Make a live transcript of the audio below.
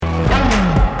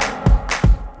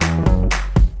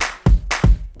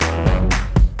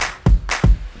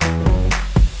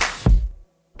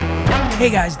Hey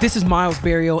guys, this is Miles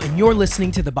Barrio, and you're listening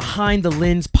to the Behind the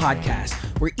Lens podcast,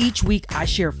 where each week I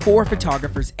share 4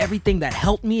 photographers everything that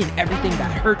helped me and everything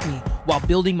that hurt me while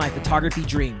building my photography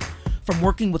dream. From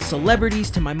working with celebrities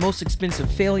to my most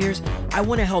expensive failures, I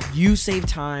want to help you save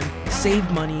time, save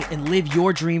money, and live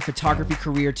your dream photography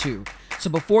career too. So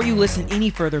before you listen any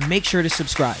further, make sure to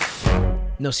subscribe.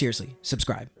 No, seriously,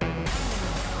 subscribe.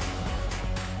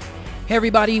 Hey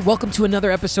everybody, welcome to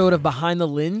another episode of Behind the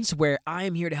Lens, where I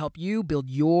am here to help you build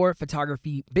your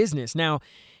photography business. Now,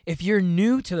 if you're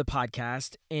new to the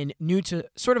podcast and new to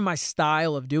sort of my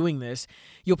style of doing this,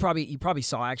 you probably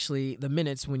saw actually the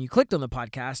minutes when you clicked on the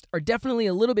podcast are definitely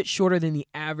a little bit shorter than the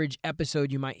average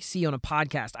episode you might see on a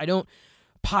podcast. I don't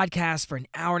podcast for an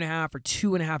hour and a half or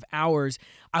 2.5 hours.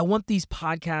 I want these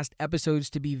podcast episodes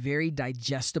to be very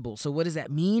digestible. So what does that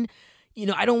mean?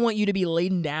 I don't want you to be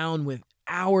laden down with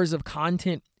hours of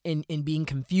content and being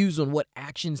confused on what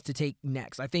actions to take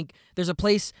next. I think there's a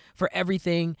place for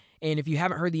everything, and if you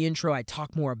haven't heard the intro, I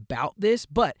talk more about this,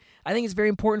 but I think it's very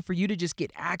important for you to just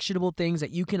get actionable things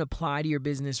that you can apply to your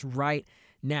business right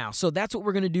now. So that's what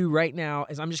we're going to do right now,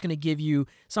 is I'm just going to give you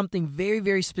something very,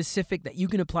 very specific that you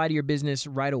can apply to your business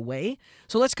right away.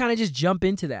 So let's kind of just jump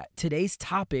into that. Today's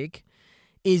topic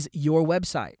is your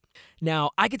website.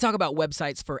 Now, I could talk about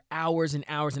websites for hours and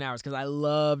hours and hours because I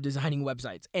love designing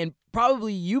websites. And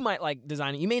probably you might like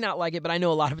designing. You may not like it, but I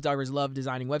know a lot of photographers love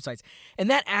designing websites. And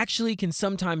that actually can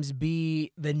sometimes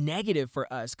be the negative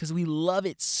for us because we love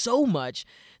it so much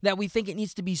that we think it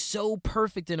needs to be so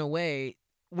perfect in a way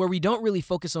where we don't really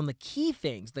focus on the key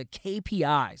things, the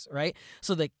KPIs, right?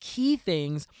 So the key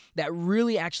things that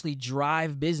really actually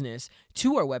drive business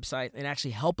to our website and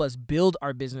actually help us build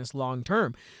our business long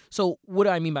term. So what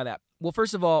do I mean by that? Well,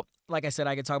 first of all, like I said,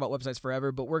 I could talk about websites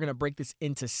forever, but we're going to break this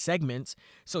into segments.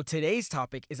 So today's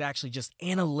topic is actually just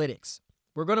analytics.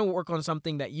 We're going to work on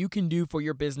something that you can do for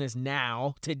your business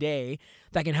now, today,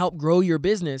 that can help grow your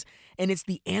business, and it's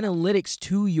the analytics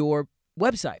to your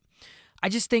website. I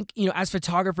just think, as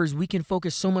photographers, we can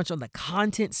focus so much on the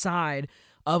content side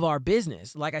of our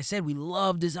business. Like I said, we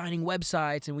love designing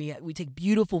websites and we take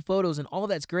beautiful photos and all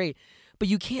that's great, but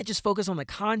you can't just focus on the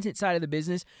content side of the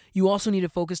business. You also need to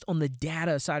focus on the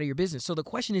data side of your business. So the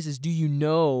question is do you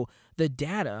know the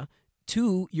data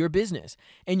to your business?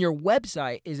 And your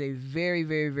website is a very,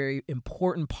 very, very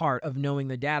important part of knowing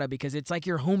the data because it's like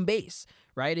your home base,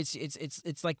 right?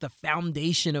 It's like the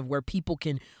foundation of where people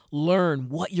can learn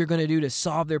what you're going to do to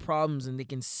solve their problems, and they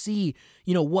can see,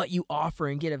 what you offer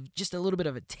and get just a little bit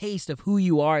of a taste of who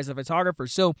you are as a photographer.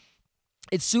 So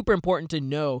it's super important to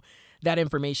know that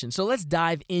information. So let's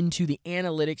dive into the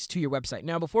analytics to your website.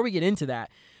 Now, before we get into that,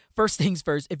 first things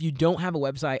first, if you don't have a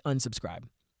website, unsubscribe.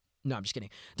 No, I'm just kidding.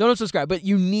 Don't unsubscribe, but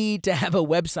you need to have a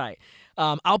website.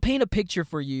 I'll paint a picture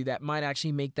for you that might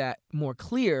actually make that more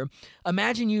clear.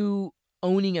 Imagine you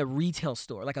owning a retail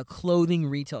store, like a clothing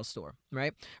retail store,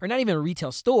 right? Or not even a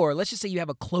retail store. Let's just say you have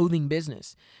a clothing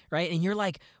business, right? And you're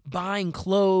like buying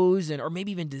clothes or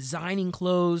maybe even designing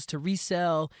clothes to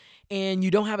resell, and you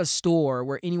don't have a store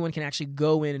where anyone can actually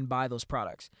go in and buy those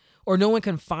products, or no one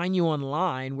can find you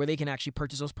online where they can actually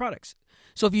purchase those products.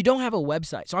 So if you don't have a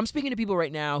website, so I'm speaking to people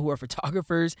right now who are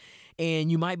photographers,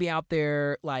 and you might be out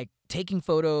there like taking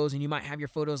photos, and you might have your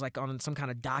photos like on some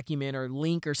kind of document or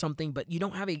link or something, but you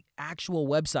don't have an actual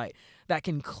website that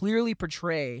can clearly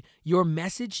portray your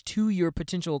message to your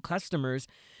potential customers.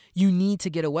 You need to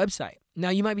get a website. Now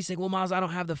you might be saying, well, Miles, I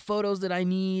don't have the photos that I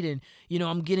need, and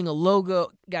I'm getting a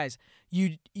logo. Guys,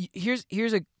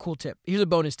 here's a cool tip. Here's a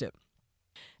bonus tip.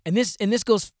 And this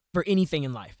goes for anything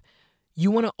in life. You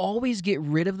want to always get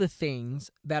rid of the things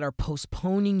that are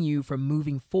postponing you from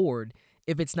moving forward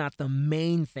if it's not the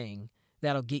main thing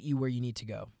that'll get you where you need to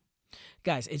go.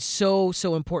 Guys, it's so,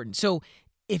 so important. So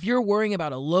if you're worrying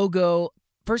about a logo,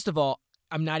 first of all,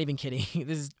 I'm not even kidding.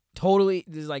 This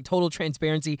is like total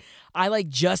transparency. I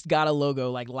just got a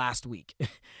logo last week.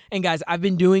 And guys, I've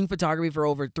been doing photography for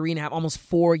over 3.5, almost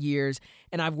 4 years.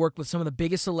 And I've worked with some of the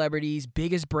biggest celebrities,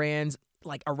 biggest brands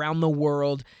around the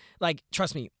world.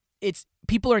 Trust me,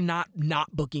 people are not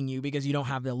booking you because you don't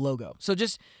have the logo. So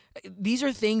these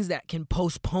are things that can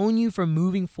postpone you from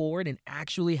moving forward and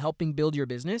actually helping build your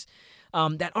business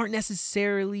that aren't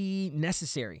necessarily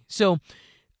necessary. So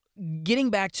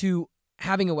getting back to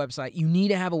having a website, you need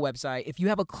to have a website. If you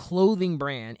have a clothing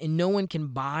brand and no one can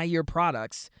buy your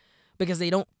products because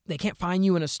they can't find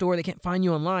you in a store, they can't find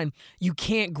you online, you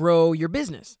can't grow your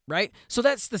business, right? So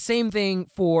that's the same thing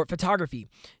for photography.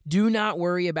 Do not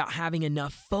worry about having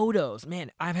enough photos.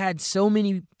 Man, I've had so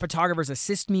many photographers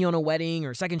assist me on a wedding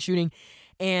or second shooting,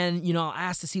 and, I'll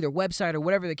ask to see their website or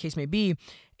whatever the case may be.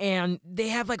 And they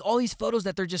have like all these photos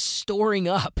that they're just storing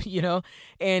up,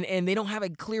 and they don't have a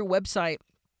clear website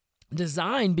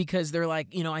design because they're like,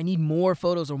 I need more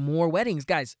photos or more weddings.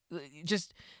 Guys,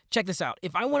 just check this out.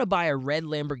 If I want to buy a red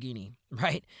Lamborghini,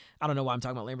 right? I don't know why I'm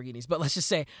talking about Lamborghinis, but let's just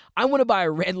say I want to buy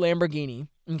a red Lamborghini,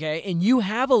 okay? And you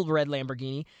have a red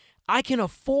Lamborghini. I can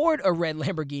afford a red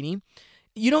Lamborghini.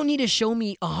 You don't need to show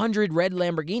me 100 red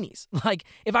Lamborghinis. Like,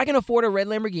 if I can afford a red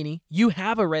Lamborghini, you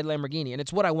have a red Lamborghini, and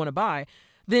it's what I want to buy,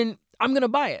 then I'm going to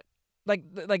buy it. Like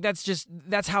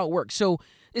that's how it works. So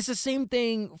it's the same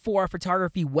thing for our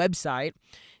photography website.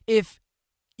 If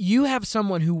you have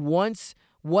someone who wants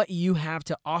what you have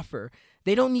to offer,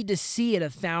 they don't need to see it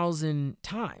 1,000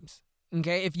 times,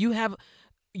 okay? If you have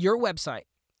your website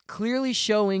clearly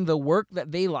showing the work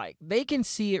that they like, they can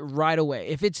see it right away.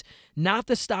 If it's not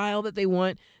the style that they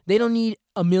want, they don't need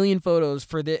a million photos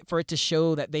for it to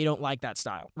show that they don't like that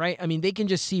style, right? I mean, they can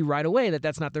just see right away that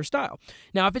that's not their style.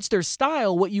 Now, if it's their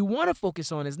style, what you want to focus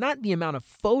on is not the amount of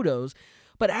photos,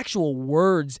 but actual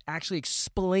words actually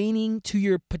explaining to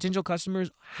your potential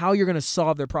customers how you're going to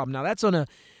solve their problem. Now, that's on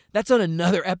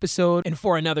another episode and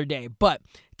for another day. But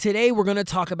today we're going to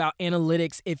talk about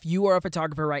analytics. If you are a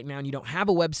photographer right now and you don't have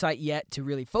a website yet, to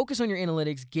really focus on your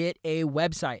analytics, get a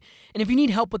website. And if you need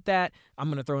help with that, I'm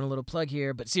going to throw in a little plug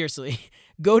here, but seriously,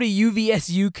 go to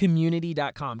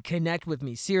uvsucommunity.com. Connect with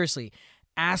me. Seriously,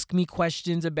 ask me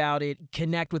questions about it.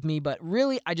 Connect with me. But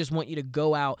really, I just want you to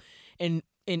go out and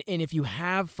if you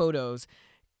have photos,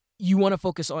 you want to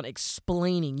focus on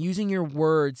explaining, using your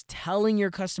words, telling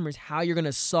your customers how you're going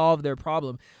to solve their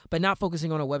problem, but not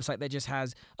focusing on a website that just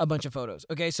has a bunch of photos.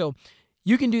 Okay, so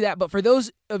you can do that. But for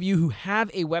those of you who have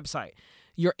a website,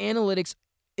 your analytics,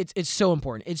 it's so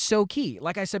important. It's so key.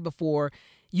 Like I said before,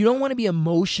 you don't want to be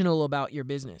emotional about your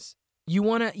business. You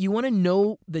want to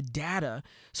know the data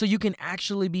so you can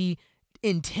actually be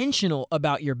intentional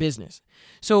about your business.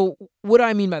 So what do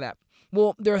I mean by that?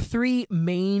 Well, there are 3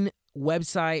 main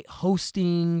website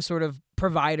hosting sort of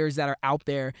providers that are out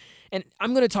there. And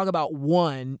I'm going to talk about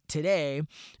one today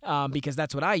because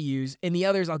that's what I use. And the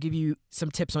others, I'll give you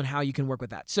some tips on how you can work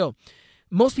with that. So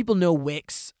most people know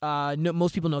Wix,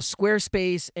 most people know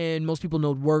Squarespace, and most people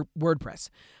know WordPress.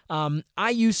 I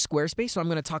use Squarespace, so I'm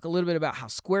going to talk a little bit about how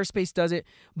Squarespace does it.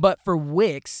 But for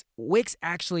Wix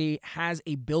actually has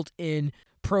a built-in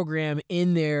program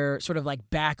in their sort of like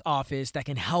back office that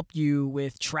can help you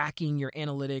with tracking your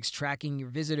analytics, tracking your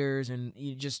visitors, and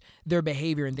just their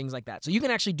behavior and things like that. So you can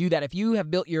actually do that. If you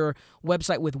have built your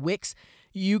website with Wix,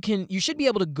 you should be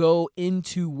able to go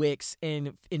into Wix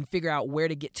and figure out where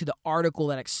to get to the article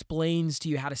that explains to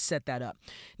you how to set that up.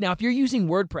 Now, if you're using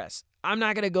WordPress, I'm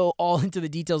not going to go all into the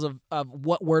details of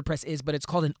what WordPress is, but it's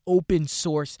called an open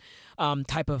source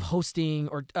type of hosting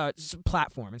or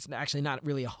platform. It's actually not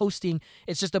really a hosting.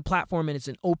 It's just a platform, and it's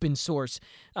an open source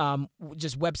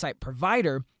just website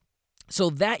provider.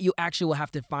 So that you actually will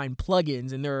have to find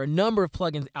plugins, and there are a number of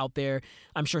plugins out there.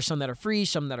 I'm sure some that are free,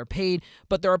 some that are paid,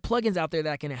 but there are plugins out there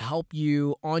that can help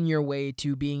you on your way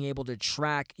to being able to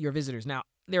track your visitors. Now,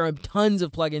 there are tons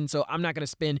of plugins, so I'm not going to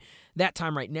spend that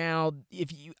time right now.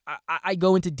 I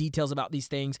go into details about these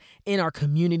things in our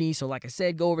community. So like I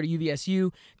said, go over to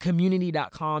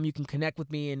uvsucommunity.com. You can connect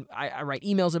with me, and I write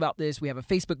emails about this. We have a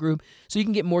Facebook group, so you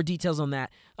can get more details on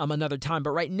that another time.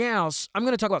 But right now, I'm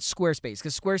going to talk about Squarespace,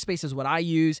 because Squarespace is what I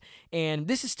use, and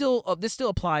this still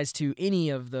applies to any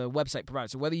of the website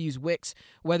providers. So whether you use Wix,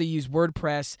 whether you use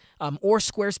WordPress, or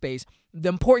Squarespace, the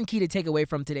important key to take away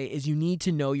from today is you need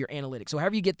to know your analytics. So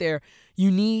however you get there, you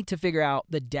need to figure out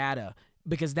the data,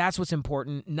 because that's what's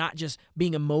important, not just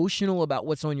being emotional about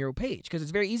what's on your page, because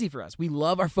it's very easy for us. We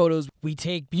love our photos. We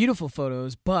take beautiful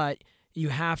photos, but you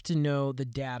have to know the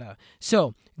data.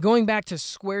 So going back to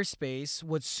Squarespace,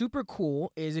 what's super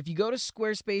cool is if you go to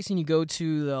Squarespace and you go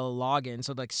to the login,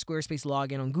 so like Squarespace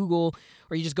login on Google,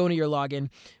 or you just go into your login,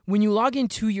 when you log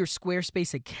into your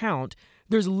Squarespace account,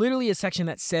 there's literally a section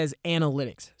that says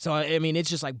analytics. So, I mean, it's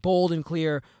just like bold and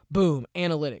clear, boom,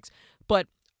 analytics. But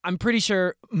I'm pretty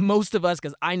sure most of us,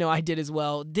 because I know I did as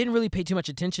well, didn't really pay too much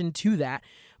attention to that.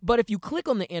 But if you click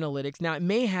on the analytics, now it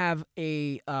may have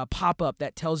a pop-up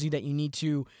that tells you that you need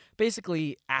to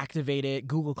basically activate it,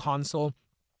 Google Console.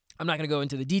 I'm not going to go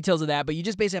into the details of that, but you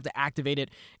just basically have to activate it,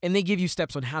 and they give you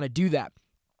steps on how to do that.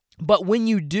 But when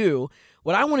you do,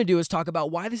 what I want to do is talk about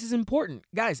why this is important.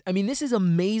 Guys, I mean, this is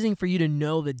amazing for you to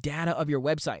know the data of your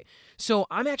website. So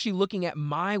I'm actually looking at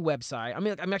my website.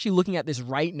 I'm actually looking at this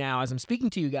right now as I'm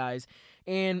speaking to you guys.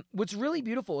 And what's really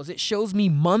beautiful is it shows me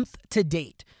month to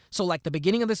date. So like the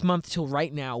beginning of this month till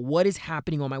right now, what is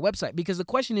happening on my website? Because the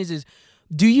question is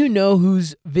Do you know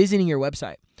who's visiting your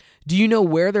website? Do you know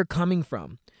where they're coming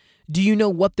from? Do you know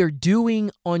what they're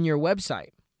doing on your website?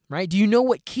 Right? Do you know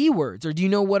what keywords, or do you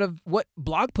know what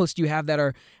blog posts you have that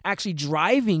are actually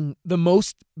driving the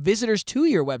most visitors to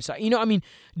your website?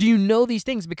 Do you know these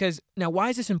things? Because now, why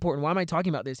is this important? Why am I talking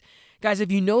about this? Guys,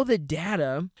 if you know the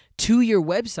data to your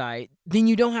website, then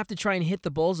you don't have to try and hit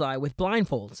the bullseye with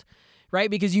blindfolds,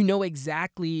 right? Because you know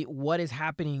exactly what is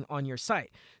happening on your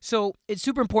site. So it's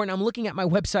super important. I'm looking at my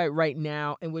website right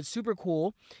now, and what's super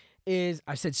cool is,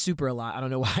 I said super a lot, I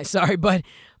don't know why, sorry, but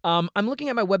I'm looking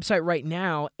at my website right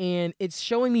now, and it's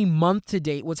showing me month to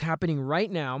date what's happening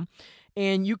right now.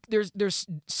 And there's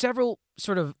several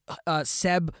sort of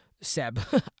seb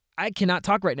I cannot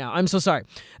talk right now. I'm so sorry.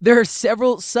 There are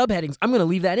several subheadings. I'm going to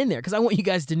leave that in there because I want you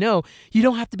guys to know you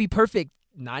don't have to be perfect,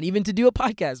 not even to do a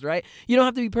podcast, right? You don't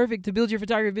have to be perfect to build your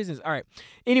photography business. All right.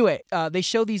 Anyway, they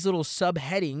show these little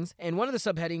subheadings, and one of the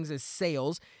subheadings is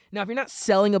sales. Now, if you're not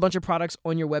selling a bunch of products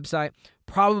on your website,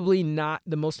 probably not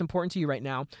the most important to you right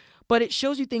now, but it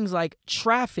shows you things like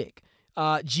traffic,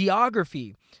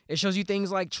 geography. It shows you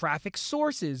things like traffic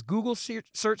sources, Google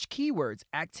search keywords,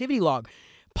 activity log,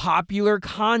 popular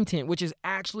content, which is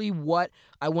actually what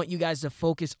I want you guys to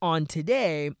focus on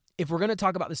today. If we're going to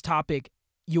talk about this topic,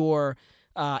 your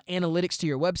analytics to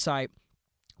your website,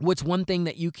 what's one thing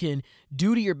that you can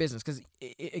do to your business? Because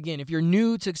again, if you're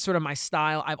new to sort of my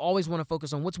style, I've always want to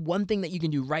focus on what's one thing that you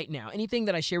can do right now. Anything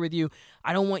that I share with you,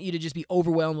 I don't want you to just be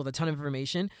overwhelmed with a ton of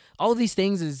information. All of these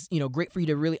things is, great for you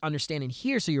to really understand and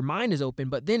hear so your mind is open,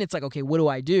 but then it's like, okay, what do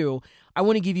I do? I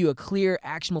want to give you a clear,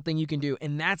 actionable thing you can do,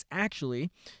 and that's actually,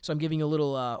 so I'm giving you a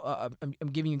little, I'm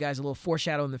giving you guys a little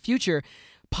foreshadow in the future.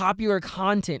 Popular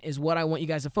content is what I want you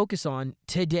guys to focus on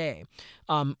today.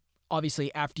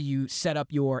 Obviously, after you set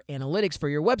up your analytics for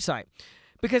your website.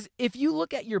 Because if you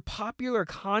look at your popular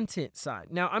content side,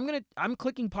 now I'm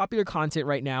clicking popular content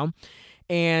right now,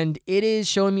 and it is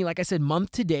showing me, like I said,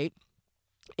 month to date.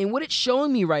 And what it's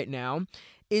showing me right now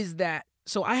is that,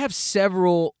 so I have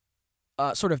several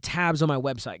sort of tabs on my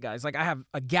website, guys. Like I have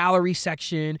a gallery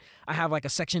section. I have like a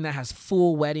section that has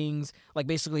full weddings, like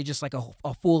basically just like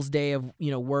a fool's day of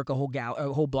work, a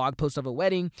whole blog post of a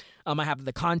wedding. I have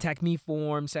the contact me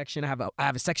form section. I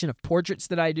have a section of portraits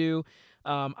that I do.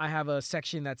 I have a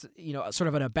section that's sort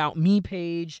of an about me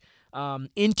page.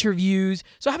 Interviews.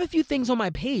 So I have a few things on my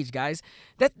page, guys,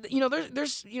 that,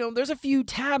 there's a few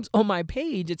tabs on my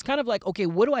page. It's kind of like, okay,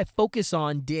 what do I focus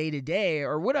on day to day,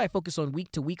 or what do I focus on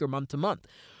week to week or month to month?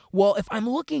 Well, if I'm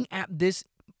looking at this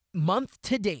month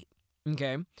to date,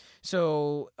 okay,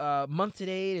 so month to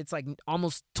date, it's like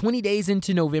almost 20 days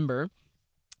into November.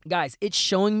 Guys, it's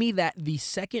showing me that the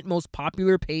second most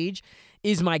popular page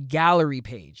is my gallery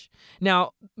page.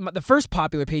 Now, the first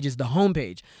popular page is the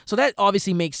homepage. So that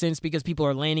obviously makes sense because people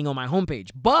are landing on my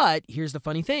homepage. But here's the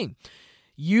funny thing.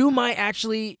 You might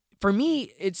actually, for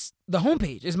me, it's the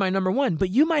homepage is my number one,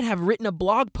 but you might have written a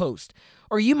blog post,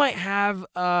 or you might have,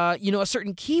 a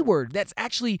certain keyword that's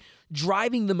actually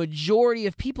driving the majority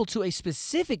of people to a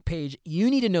specific page. You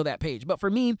need to know that page. But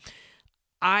for me,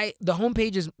 the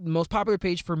homepage is the most popular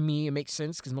page for me. It makes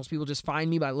sense because most people just find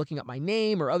me by looking up my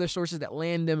name or other sources that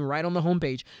land them right on the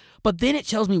homepage. But then it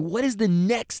tells me, what is the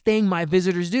next thing my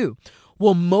visitors do?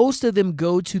 Well, most of them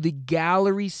go to the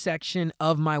gallery section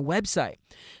of my website.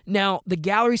 Now, the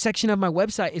gallery section of my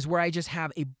website is where I just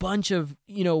have a bunch of,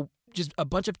 just a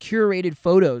bunch of curated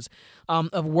photos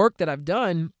of work that I've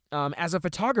done as a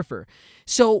photographer.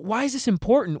 So why is this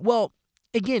important? Well,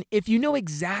 again, if you know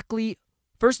exactly,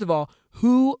 first of all,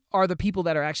 who are the people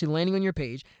that are actually landing on your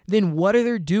page, then what are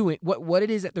they doing, what it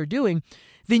is that they're doing,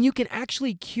 then you can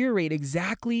actually curate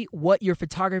exactly what your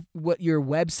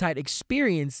website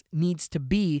experience needs to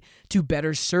be to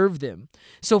better serve them.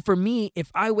 So for me, if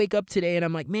I wake up today and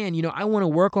I'm like, man, I want to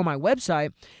work on my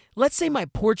website, let's say my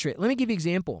portrait, let me give you an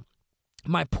example.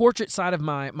 My portrait side of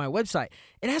my website,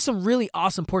 it has some really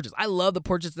awesome portraits. I love the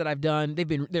portraits that I've done.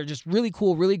 They're just really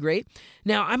cool, really great.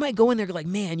 Now, I might go in there like,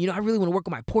 man, I really want to work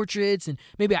on my portraits, and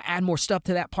maybe I add more stuff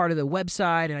to that part of the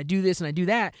website, and I do this and I do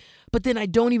that. But then I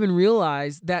don't even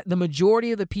realize that the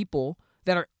majority of the people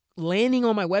that are landing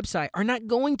on my website are not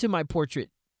going to my portrait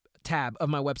tab of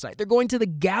my website. They're going to the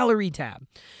gallery tab.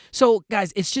 So,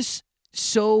 guys, it's just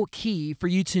so key for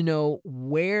you to know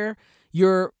where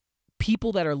your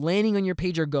people that are landing on your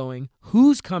page are going,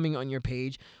 who's coming on your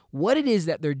page, what it is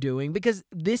that they're doing, because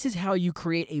this is how you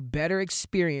create a better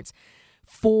experience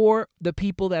for the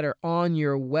people that are on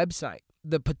your website.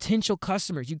 the potential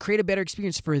customers. You create a better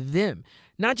experience for them,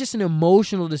 not just an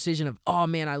emotional decision of, oh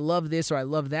man, I love this or I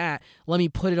love that. Let me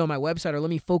put it on my website or let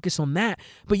me focus on that.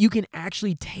 But you can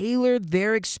actually tailor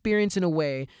their experience in a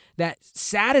way that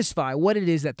satisfy what it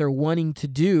is that they're wanting to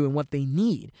do and what they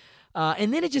need.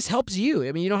 And then it just helps you.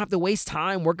 I mean, you don't have to waste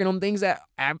time working on things that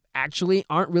actually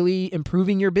aren't really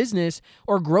improving your business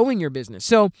or growing your business.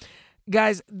 So,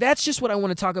 guys, that's just what I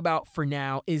want to talk about for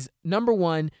now is number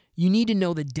one, you need to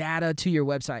know the data to your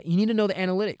website. You need to know the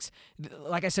analytics.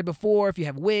 Like I said before, if you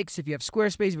have Wix, if you have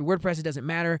Squarespace, if you have WordPress, it doesn't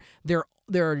matter. There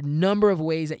are a number of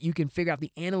ways that you can figure out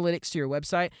the analytics to your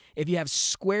website. If you have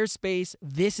Squarespace,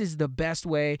 this is the best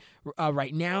way.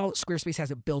 Right now, Squarespace has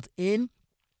it built in.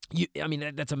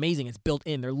 That's amazing. It's built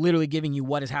in. They're literally giving you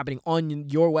what is happening on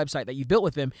your website that you built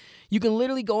with them. You can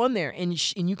literally go on there and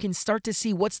you can start to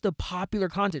see what's the popular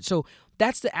content. So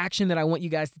that's the action that I want you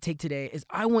guys to take today is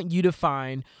I want you to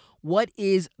find what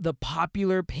is the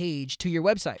popular page to your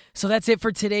website. So that's it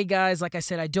for today, guys. Like I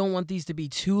said, I don't want these to be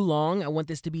too long. I want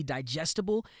this to be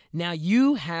digestible. Now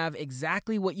you have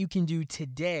exactly what you can do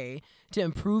today to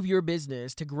improve your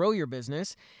business, to grow your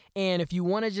business. And if you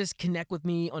want to just connect with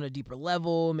me on a deeper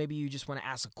level, maybe you just want to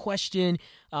ask a question,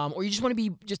 or you just want to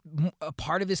be just a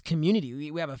part of this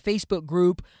community. We have a Facebook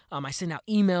group. I send out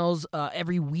emails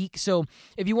every week. So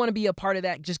if you want to be a part of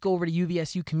that, just go over to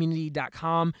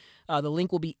uvsucommunity.com. The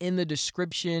link will be in the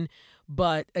description.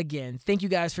 But again, thank you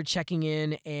guys for checking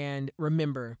in. And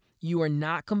remember, you are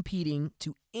not competing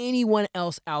to anyone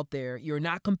else out there. You're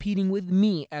not competing with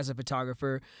me as a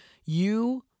photographer.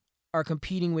 You are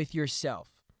competing with yourself.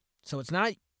 So it's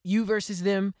not you versus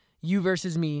them, you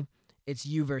versus me. It's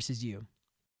you versus you.